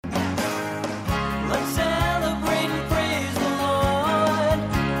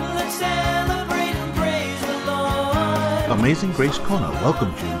Amazing Grace Kona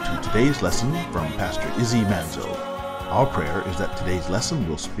welcomes you to today's lesson from Pastor Izzy Manzo. Our prayer is that today's lesson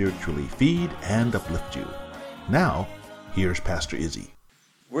will spiritually feed and uplift you. Now, here's Pastor Izzy.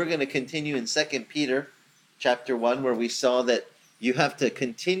 We're going to continue in 2 Peter chapter 1, where we saw that you have to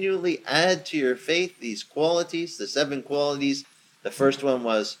continually add to your faith these qualities, the 7 qualities. The first one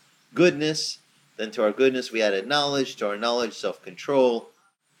was goodness. Then to our goodness we added knowledge, to our knowledge self-control,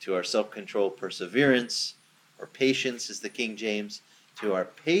 to our self-control perseverance, or patience is the King James. To our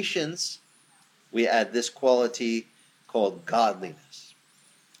patience we add this quality called godliness.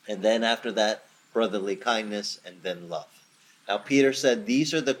 And then after that, brotherly kindness, and then love. Now Peter said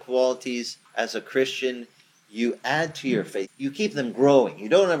these are the qualities as a Christian you add to your faith. You keep them growing. You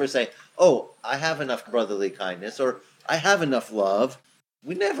don't ever say, oh, I have enough brotherly kindness, or I have enough love.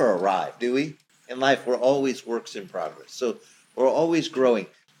 We never arrive, do we? In life, we're always works in progress. So we're always growing.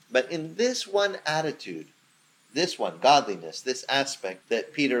 But in this one attitude, this one, godliness, this aspect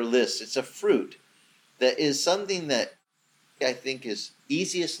that Peter lists, it's a fruit that is something that I think is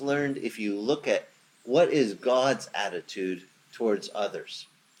easiest learned if you look at what is God's attitude towards others.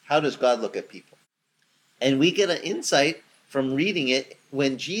 How does God look at people? And we get an insight from reading it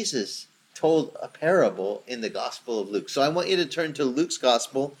when Jesus told a parable in the Gospel of Luke. So I want you to turn to Luke's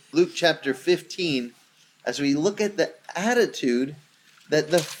Gospel, Luke chapter 15, as we look at the attitude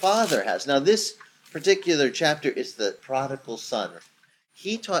that the Father has. Now this particular chapter is the prodigal son.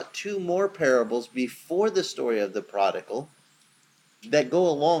 He taught 2 more parables before the story of the prodigal that go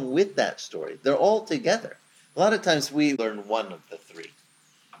along with that story. They're all together. A lot of times we learn one of the 3.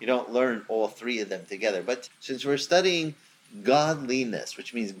 You don't learn all 3 of them together. But since we're studying godliness,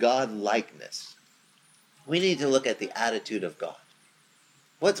 which means God-likeness, we need to look at the attitude of God.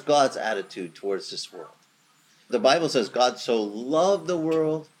 What's God's attitude towards this world? The Bible says God so loved the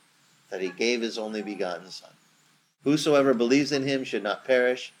world that he gave his only begotten Son. Whosoever believes in him should not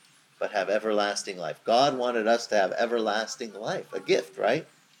perish, but have everlasting life. God wanted us to have everlasting life. A gift, right?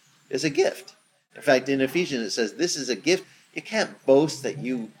 It's a gift. In fact, in Ephesians it says this is a gift. You can't boast that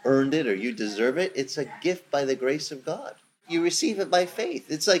you earned it or you deserve it. It's a gift by the grace of God. You receive it by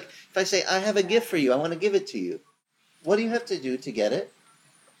faith. It's like if I say, I have a gift for you, I want to give it to you. What do you have to do to get it?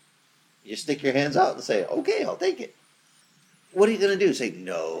 You stick your hands out and say, okay, I'll take it. What are you going to do? Say,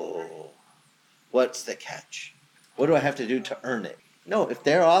 no. What's the catch? What do I have to do to earn it? No, if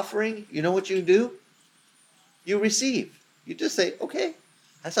they're offering, you know what you do? You receive. You just say, okay,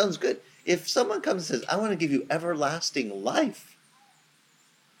 that sounds good. If someone comes and says, I want to give you everlasting life,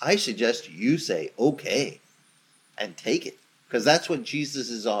 I suggest you say, okay, and take it. Because that's what Jesus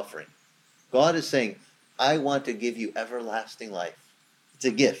is offering. God is saying, I want to give you everlasting life. It's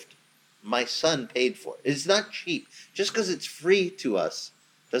a gift. My Son paid for it. It's not cheap. Just because it's free to us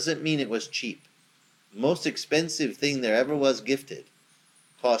doesn't mean it was cheap. The most expensive thing there ever was gifted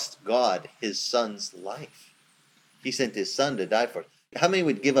cost God his Son's life. He sent his Son to die for it. How many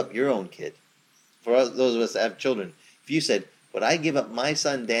would give up your own kid? For those of us that have children, if you said, would I give up my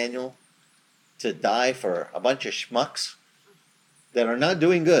son Daniel to die for a bunch of schmucks that are not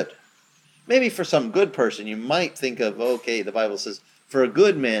doing good? Maybe for some good person, you might think of, okay, the Bible says, for a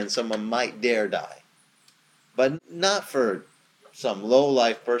good man, someone might dare die. But not for some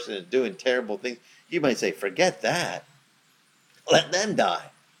low-life person that's doing terrible things. You might say, forget that. Let them die.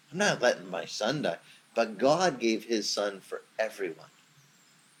 I'm not letting my son die. But God gave his Son for everyone.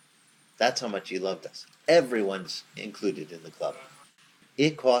 That's how much he loved us. Everyone's included in the club.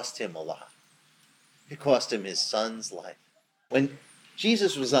 It cost him a lot. It cost him his Son's life. When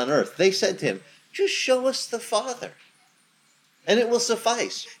Jesus was on earth, they said to him, just show us the Father, and it will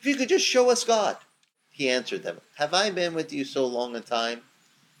suffice. If you could just show us God. He answered them, have I been with you so long a time?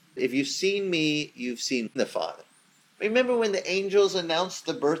 If you've seen me, you've seen the Father. Remember when the angels announced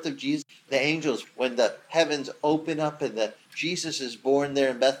the birth of Jesus? The angels, when the heavens open up and Jesus is born there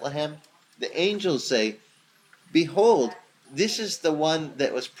in Bethlehem, the angels say, behold, this is the one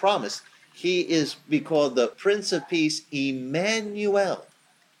that was promised. He is be called the Prince of Peace, Emmanuel.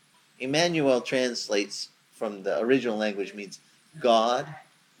 Emmanuel translates from the original language means God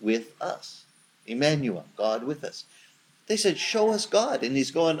with us. Emmanuel, God with us. They said, show us God. And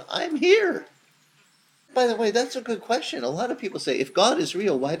he's going, I'm here. By the way, that's a good question. A lot of people say, if God is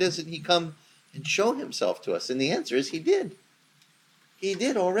real, why doesn't he come and show himself to us? And the answer is he did. He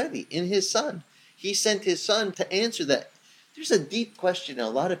did already in his Son. He sent his Son to answer that. There's a deep question in a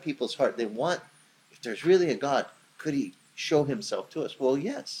lot of people's heart. They want, if there's really a God, could he show himself to us? Well,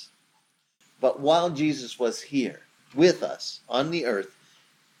 yes. But while Jesus was here with us on the earth,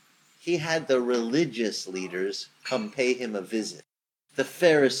 he had the religious leaders come pay him a visit. The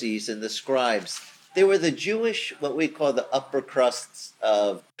Pharisees and the scribes, They were the Jewish, what we call the upper crusts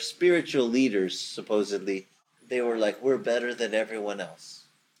of spiritual leaders, supposedly. They were like, we're better than everyone else.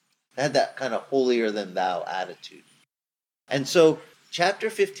 They had that kind of holier than thou attitude. And so chapter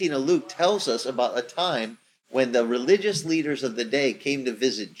 15 of Luke tells us about a time when the religious leaders of the day came to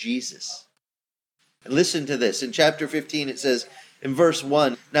visit Jesus. And listen to this. In chapter 15 it says, in verse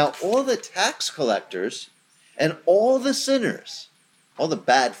 1, now all the tax collectors and all the sinners, all the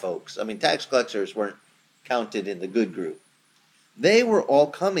bad folks, tax collectors weren't counted in the good group. They were all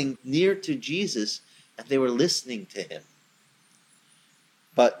coming near to Jesus and they were listening to him.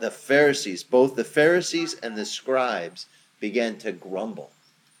 But the Pharisees, both the Pharisees and the scribes, began to grumble.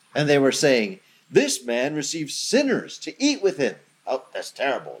 And they were saying, this man receives sinners to eat with him. Oh, that's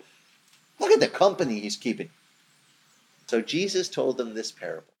terrible. Look at the company he's keeping. So Jesus told them this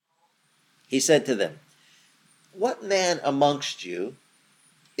parable. He said to them, what man amongst you,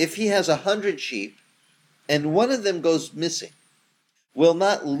 if he has 100 sheep, and one of them goes missing, will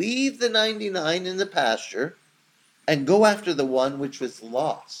not leave the 99 in the pasture and go after the one which was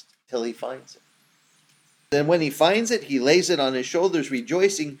lost till he finds it? Then when he finds it, he lays it on his shoulders,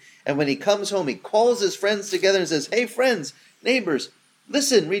 rejoicing. And when he comes home, he calls his friends together and says, hey, friends, neighbors,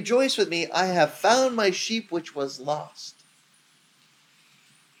 listen, rejoice with me. I have found my sheep which was lost.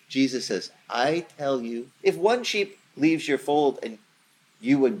 Jesus says, I tell you, if one sheep leaves your fold and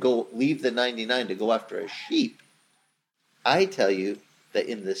you would go leave the 99 to go after a sheep, I tell you that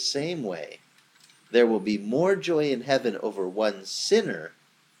in the same way, there will be more joy in heaven over one sinner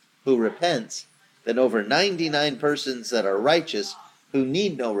who repents than over 99 persons that are righteous who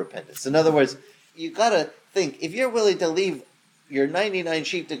need no repentance. In other words, you got to think, if you're willing to leave your 99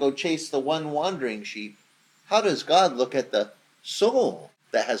 sheep to go chase the one wandering sheep, how does God look at the soul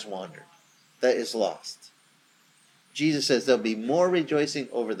that has wandered, that is lost? Jesus says there'll be more rejoicing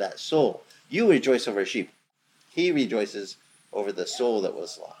over that soul. You rejoice over a sheep. He rejoices over the soul that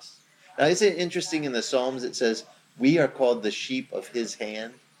was lost. Now, isn't it interesting in the Psalms it says, we are called the sheep of his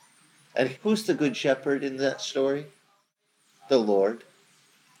hand? And who's the good shepherd in that story? The Lord.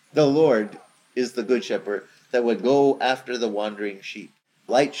 The Lord is the good shepherd that would go after the wandering sheep.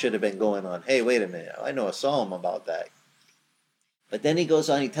 Light should have been going on. Hey, wait a minute. I know a psalm about that. But then he goes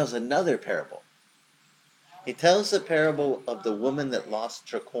on, he tells another parable. He tells the parable of the woman that lost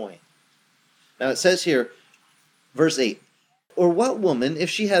her coin. Now it says here, verse 8, or what woman, if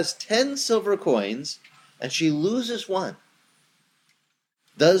she has 10 silver coins and she loses one,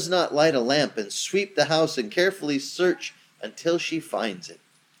 does not light a lamp and sweep the house and carefully search until she finds it?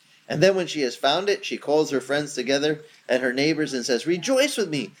 And then when she has found it, she calls her friends together and her neighbors and says, rejoice with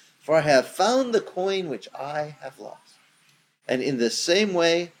me, for I have found the coin which I have lost. And in the same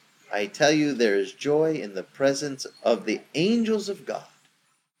way, I tell you, there is joy in the presence of the angels of God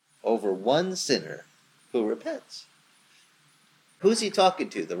over one sinner who repents. Who's he talking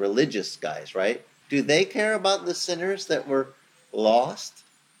to? The religious guys, right? Do they care about the sinners that were lost?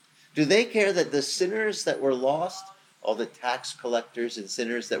 Do they care that the sinners that were lost, all the tax collectors and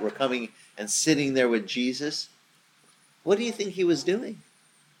sinners that were coming and sitting there with Jesus, what do you think he was doing?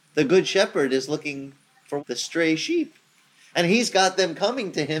 The good shepherd is looking for the stray sheep. And he's got them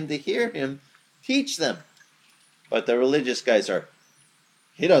coming to him to hear him teach them. But the religious guys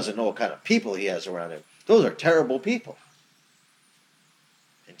he doesn't know what kind of people he has around him. Those are terrible people.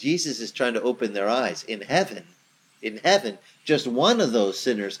 And Jesus is trying to open their eyes. In heaven, just one of those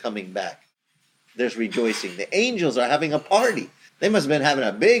sinners coming back, there's rejoicing. The angels are having a party. They must have been having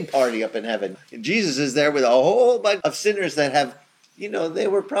a big party up in heaven. And Jesus is there with a whole bunch of sinners that have, they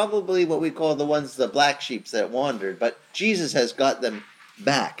were probably what we call the black sheep that wandered. But Jesus has got them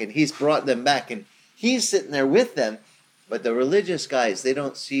back, and he's brought them back, and he's sitting there with them. But the religious guys, they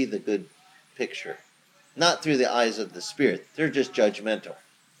don't see the good picture. Not through the eyes of the Spirit. They're just judgmental.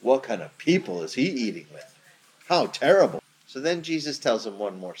 What kind of people is he eating with? How terrible. So then Jesus tells them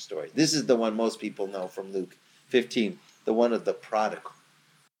one more story. This is the one most people know from Luke 15, the one of the prodigal.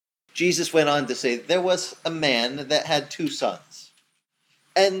 Jesus went on to say, there was a man that had 2 sons.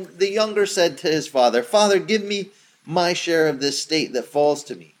 And the younger said to his father, Father, give me my share of this estate that falls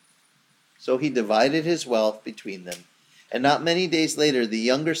to me. So he divided his wealth between them. And not many days later, the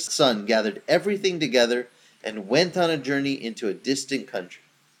younger son gathered everything together and went on a journey into a distant country.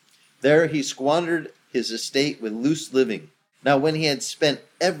 There he squandered his estate with loose living. Now when he had spent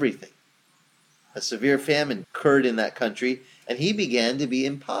everything, a severe famine occurred in that country, and he began to be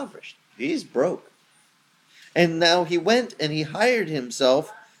impoverished. He's broke. And now he went and he hired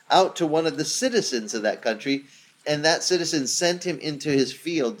himself out to one of the citizens of that country, and that citizen sent him into his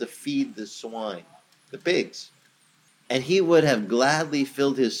field to feed the swine, the pigs. and he would have gladly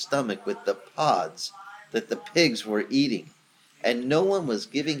filled his stomach with the pods that the pigs were eating, and no one was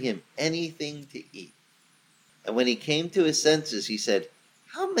giving him anything to eat. And when he came to his senses, he said,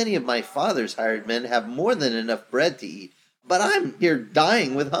 "How many of my father's hired men have more than enough bread to eat, but I'm here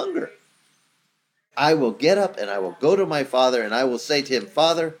dying with hunger? I will get up and I will go to my father, and I will say to him,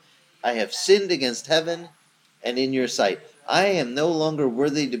 'Father, I have sinned against heaven and in your sight. I am no longer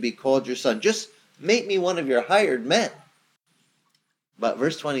worthy to be called your son. Just make me one of your hired men.'" But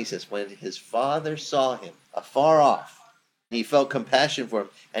verse 20 says, when his father saw him afar off, he felt compassion for him,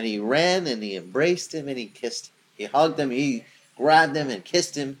 and he ran and he embraced him and he kissed him. He hugged him, he grabbed him and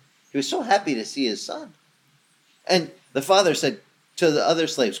kissed him. He was so happy to see his son. And the father said to the other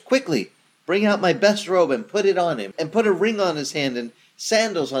slaves, "Quickly, bring out my best robe and put it on him, and put a ring on his hand and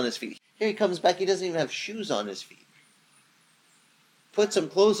sandals on his feet." Here he comes back, he doesn't even have shoes on his feet. Put some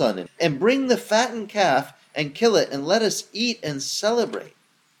clothes on him, and bring the fattened calf and kill it, and let us eat and celebrate.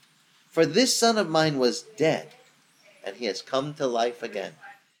 For this son of mine was dead, and he has come to life again.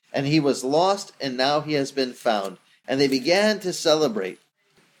 And he was lost, and now he has been found. And they began to celebrate.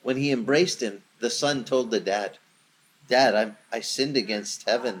 When he embraced him, the son told the dad, "Dad, I sinned against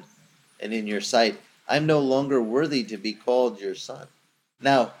heaven and in your sight. I'm no longer worthy to be called your son."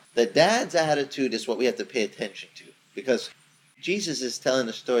 Now, the dad's attitude is what we have to pay attention to, because Jesus is telling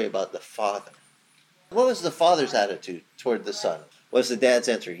a story about the father. What was the father's attitude toward the son? Was the dad's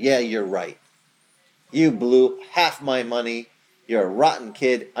answer, "Yeah, you're right. You blew half my money. You're a rotten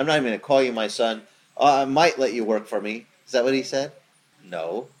kid. I'm not even going to call you my son. I might let you work for me." Is that what he said?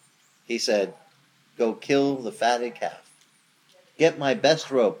 No. He said, "Go kill the fatted calf. Get my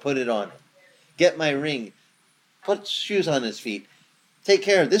best robe, put it on him. Get my ring, put shoes on his feet. Take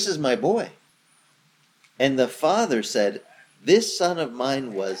care of this is my boy." And the father said, "This son of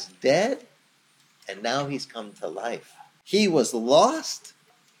mine was dead, and now he's come to life. He was lost,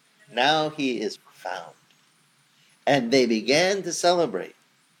 now he is found." And they began to celebrate.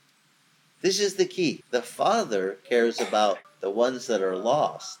 This is the key. The Father cares about the ones that are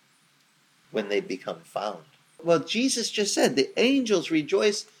lost when they become found. Well, Jesus just said the angels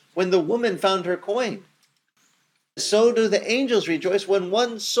rejoice when the woman found her coin. So do the angels rejoice when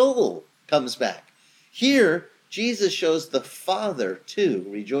one soul comes back. Here, Jesus shows the Father too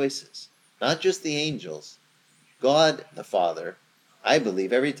rejoices. Not just the angels. God the Father, I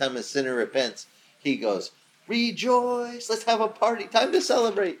believe, every time a sinner repents, he goes, "Rejoice, let's have a party, time to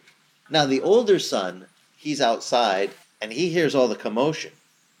celebrate." Now the older son, he's outside, and he hears all the commotion.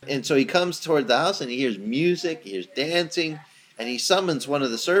 And so he comes toward the house, and he hears music, he hears dancing, and he summons one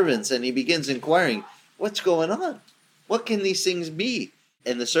of the servants, and he begins inquiring, "What's going on? What can these things be?"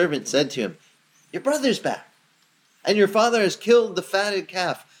 And the servant said to him, "Your brother's back, and your father has killed the fatted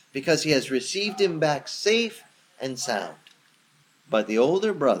calf, because he has received him back safe and sound." But the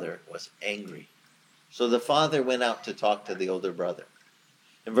older brother was angry. So the father went out to talk to the older brother.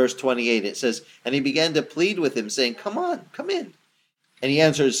 In verse 28 it says, "And he began to plead with him, saying, 'Come on, come in.' And he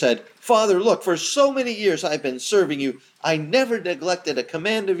answered and said, 'Father, look, for so many years I've been serving you. I never neglected a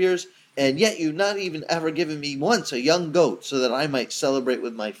command of yours, and yet you've not even ever given me once a young goat so that I might celebrate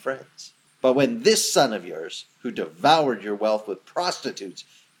with my friends. But when this son of yours, who devoured your wealth with prostitutes,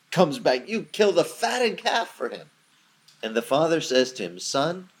 comes back, you kill the fatted calf for him.' And the father says to him,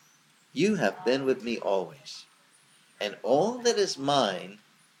 'Son, you have been with me always, and all that is mine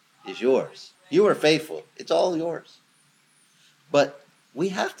is yours. You are faithful. It's all yours.' But we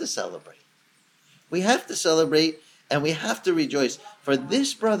have to celebrate. We have to celebrate, and we have to rejoice. For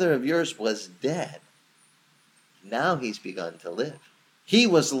this brother of yours was dead. Now he's begun to live. He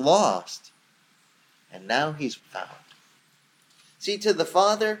was lost, and now he's found." See, to the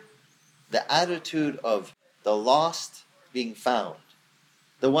Father, the attitude of the lost being found,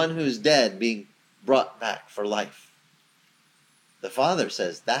 the one who's dead being brought back for life. The Father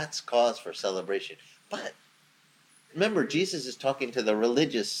says that's cause for celebration. But remember, Jesus is talking to the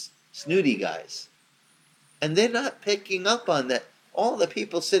religious, snooty guys. And they're not picking up on that. All the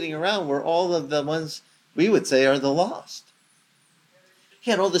people sitting around were all of the ones we would say are the lost. He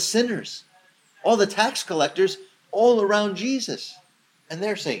had all the sinners, all the tax collectors, all around Jesus. And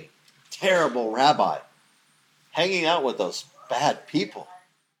they're saying, "Terrible rabbi, hanging out with those bad people."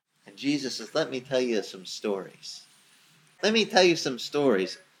 And Jesus says, "Let me tell you some stories. Let me tell you some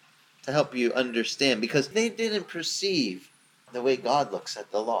stories to help you understand," because they didn't perceive the way God looks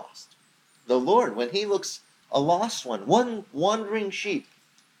at the lost. The Lord, when he looks a lost one wandering sheep,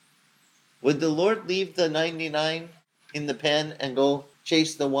 would the Lord leave the 99 in the pen and go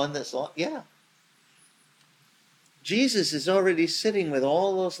chase the one that's lost? Yeah. Jesus is already sitting with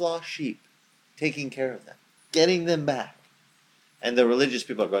all those lost sheep, taking care of them. getting them back. And the religious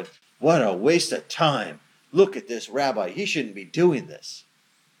people are going, what a waste of time. Look at this rabbi. He shouldn't be doing this.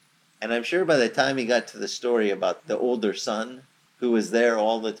 And I'm sure by the time he got to the story about the older son who was there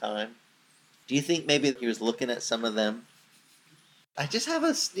all the time, do you think maybe he was looking at some of them? I just have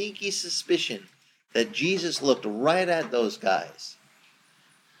a sneaky suspicion that Jesus looked right at those guys.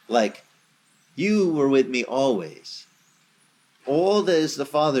 Like, you were with me always. All that is the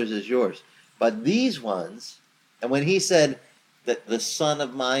Father's is yours. But these ones, and when he said that the son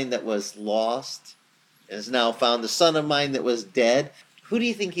of mine that was lost is now found, the son of mine that was dead, who do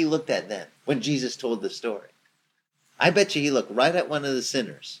you think he looked at then when Jesus told the story? I bet you he looked right at one of the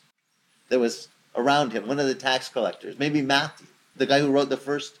sinners that was around him, one of the tax collectors, maybe Matthew, the guy who wrote the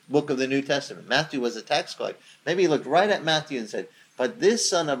first book of the New Testament. Matthew was a tax collector. Maybe he looked right at Matthew and said, but this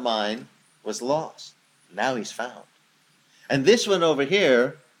son of mine was lost. Now he's found. And this one over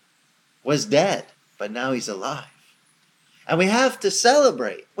here was dead, but now he's alive. And we have to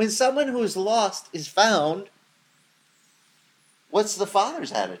celebrate. When someone who is lost is found, what's the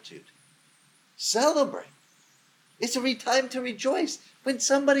Father's attitude? Celebrate. It's a time to rejoice. When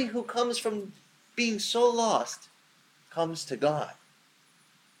somebody who comes from being so lost comes to God.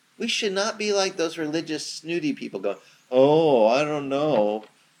 We should not be like those religious snooty people going, oh, I don't know.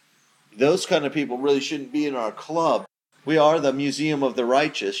 Those kind of people really shouldn't be in our club. We are the museum of the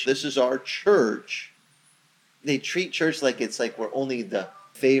righteous. This is our church. They treat church like it's like we're only the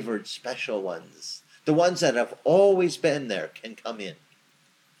favored special ones. The ones that have always been there can come in.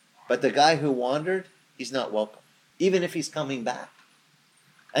 But the guy who wandered, he's not welcome, even if he's coming back.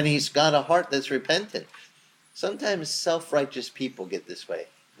 And he's got a heart that's repentant. Sometimes self-righteous people get this way.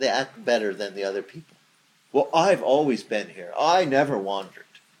 They act better than the other people. Well, I've always been here. I never wandered.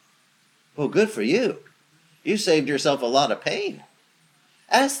 Well, good for you. You saved yourself a lot of pain.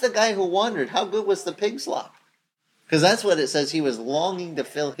 Ask the guy who wandered, how good was the pig slop? Because that's what it says he was longing to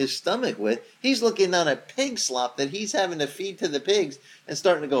fill his stomach with. He's looking on a pig slop that he's having to feed to the pigs and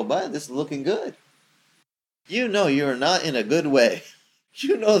starting to go, but this is looking good. You know you're not in a good way.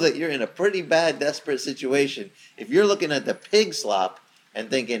 You know that you're in a pretty bad, desperate situation if you're looking at the pig slop and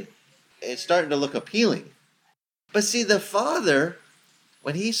thinking, it's starting to look appealing. But see, the Father,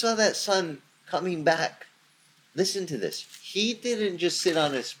 when he saw that son coming back, listen to this. He didn't just sit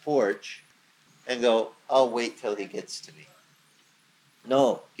on his porch and go, I'll wait till he gets to me.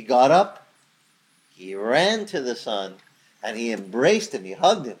 No, he got up, he ran to the son, and he embraced him, he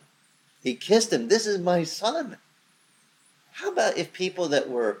hugged him, he kissed him. This is my son. How about if people that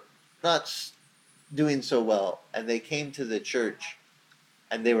were not doing so well and they came to the church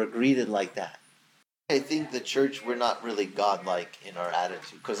and they were greeted like that? I think the church, we're not really godlike in our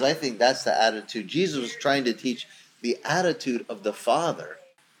attitude, because I think that's the attitude. Jesus was trying to teach the attitude of the Father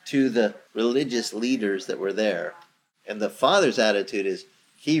to the religious leaders that were there. And the Father's attitude is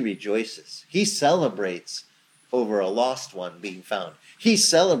he rejoices. He celebrates over a lost one being found. He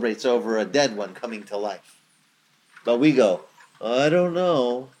celebrates over a dead one coming to life. But we go, I don't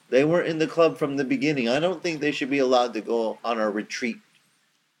know. They weren't in the club from the beginning. I don't think they should be allowed to go on a retreat.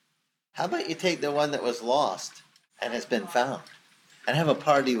 How about you take the one that was lost and has been found and have a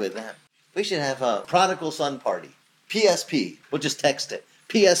party with them? We should have a prodigal son party. PSP. We'll just text it.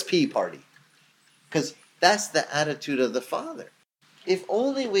 PSP party. Because that's the attitude of the Father. If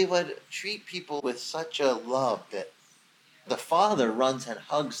only we would treat people with such a love that the Father runs and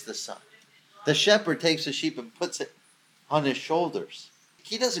hugs the Son. The shepherd takes the sheep and puts it on his shoulders.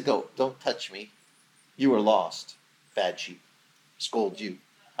 He doesn't go, don't touch me. You were lost, bad sheep. Scold you.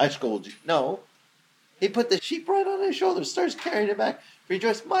 I scold you. No. He put the sheep right on his shoulders, starts carrying it back.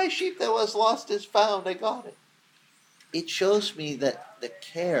 Rejoice, my sheep that was lost is found. I got it. It shows me that the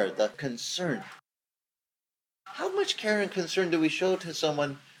care, the concern. How much care and concern do we show to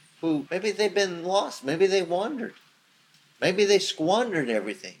someone who maybe they've been lost, maybe they wandered, maybe they squandered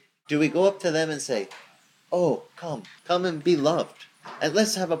everything? Do we go up to them and say, oh, come and be loved, and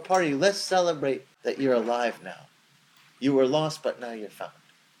let's have a party, let's celebrate that you're alive now. You were lost, but now you're found.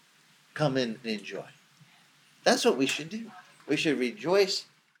 Come in and enjoy. That's what we should do. We should rejoice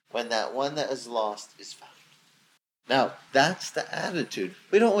when that one that is lost is found. Now, that's the attitude.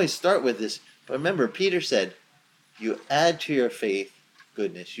 We don't always start with this, but remember, Peter said, you add to your faith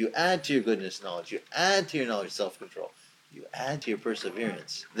goodness. You add to your goodness knowledge. You add to your knowledge self-control. You add to your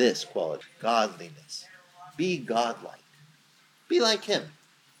perseverance this quality, godliness. Be godlike. Be like him.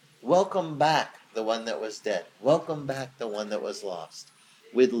 Welcome back the one that was dead. Welcome back the one that was lost.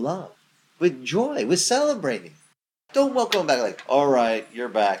 With love, with joy, with celebrating. Don't welcome back like, all right, you're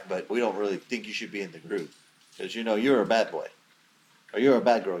back, but we don't really think you should be in the group. Because, you're a bad boy. Or you're a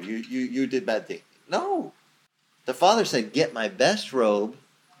bad girl. You did bad things. No. The father said, get my best robe,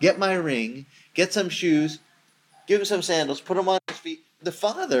 get my ring, get some shoes, give him some sandals, put them on his feet. The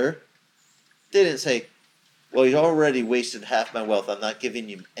father didn't say, well, you already wasted half my wealth. I'm not giving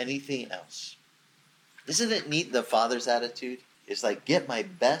you anything else. Isn't it neat, the father's attitude? It's like, get my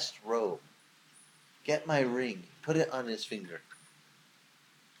best robe, get my ring, put it on his finger.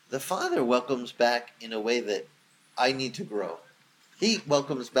 The father welcomes back in a way that I need to grow. He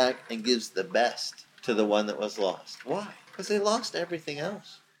welcomes back and gives the best to the one that was lost. Why? Because they lost everything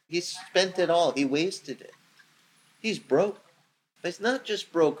else. He spent it all. He wasted it. He's broke. But he's not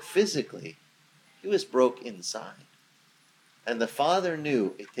just broke physically. He was broke inside. And the father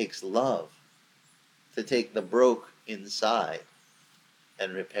knew it takes love to take the broke inside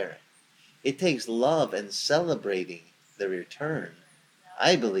and repair it. It takes love and celebrating the return,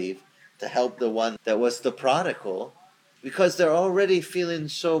 I believe, to help the one that was the prodigal, because they're already feeling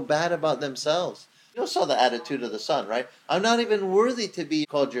so bad about themselves. You saw the attitude of the son, right? I'm not even worthy to be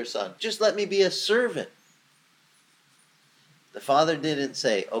called your son. Just let me be a servant. The father didn't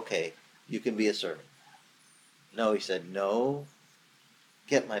say, okay, you can be a servant. No, he said, no,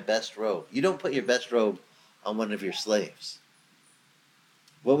 get my best robe. You don't put your best robe on one of your slaves.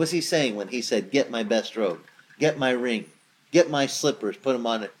 What was he saying when he said, get my best robe, get my ring, get my slippers, put them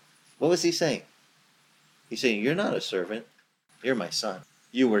on it? What was he saying? He's saying, you're not a servant, you're my son.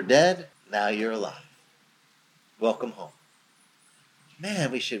 You were dead, now you're alive. Welcome home.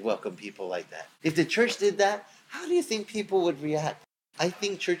 Man, we should welcome people like that. If the church did that, how do you think people would react? I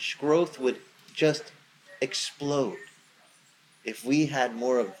think church growth would just explode if we had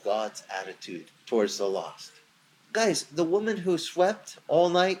more of God's attitude towards the lost. Guys, the woman who swept all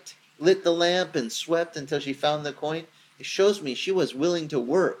night, lit the lamp and swept until she found the coin, it shows me she was willing to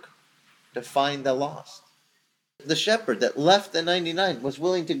work to find the lost. The shepherd that left the 99 was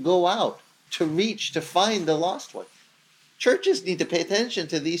willing to go out to reach to find the lost one. Churches need to pay attention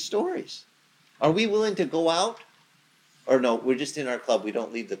to these stories. Are we willing to go out? Or no, we're just in our club. We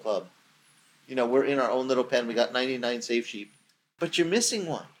don't leave the club. We're in our own little pen. We got 99 safe sheep. But you're missing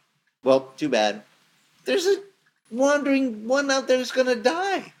one. Well, too bad. There's a wandering one out there that's going to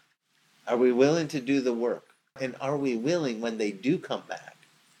die. Are we willing to do the work? And are we willing, when they do come back,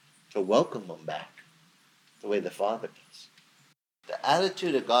 to welcome them back the way the Father does? The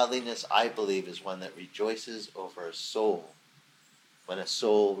attitude of godliness, I believe, is one that rejoices over a soul when a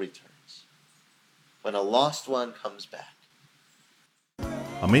soul returns, when a lost one comes back.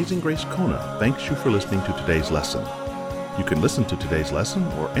 Amazing Grace Kona thanks you for listening to today's lesson. You can listen to today's lesson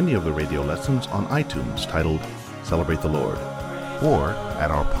or any of the radio lessons on iTunes titled Celebrate the Lord, or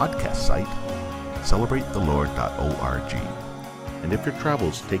at our podcast site, celebratethelord.org. And if your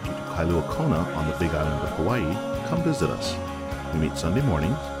travels take you to Kailua Kona on the Big Island of Hawaii, come visit us. We meet Sunday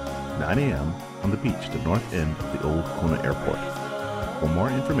mornings, 9 a.m. on the beach at the north end of the old Kona Airport. For more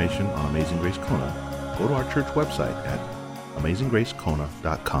information on Amazing Grace Kona, go to our church website at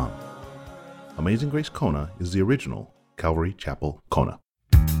amazinggracekona.com. Amazing Grace Kona is the original Calvary Chapel Kona.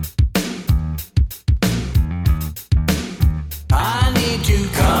 I need to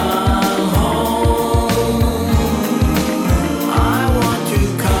come home. I want to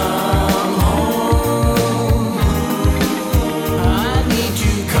come home. I need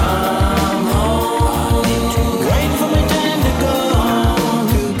to come home. Wait for my time to go.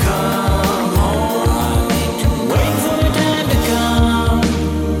 To come home. Wait for my time to come.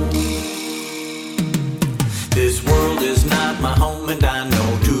 This world is not my home, and I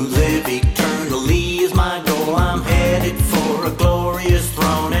know to live eternally is my goal. I'm headed for a glorious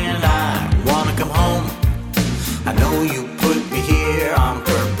throne, and I wanna come home. I know you put me here on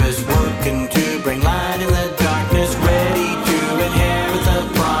purpose, working to bring light in the darkness, ready to inherit the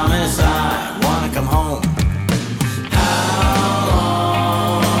promise. I wanna come home. How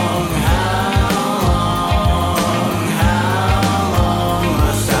long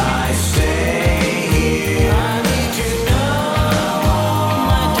must I stay here? I need to know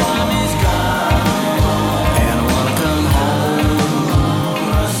my time is gone, and I wanna come home.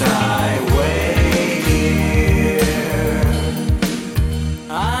 Must I wait here?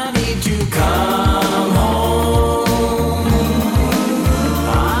 I need to come home.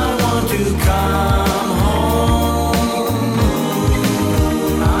 I want to come home.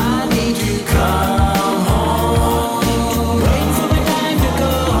 I need to come home. Wait for my time to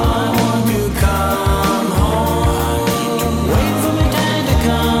go. I want to come home. Wait for my time to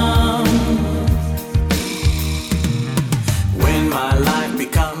come. When my life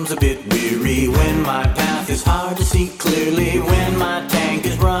becomes a bit weary, when my path is hard to see clearly, when my tank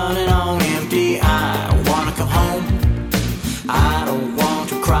is running on empty, I wanna come home. I don't want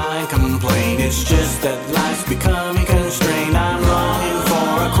to cry and complain. It's just that life's become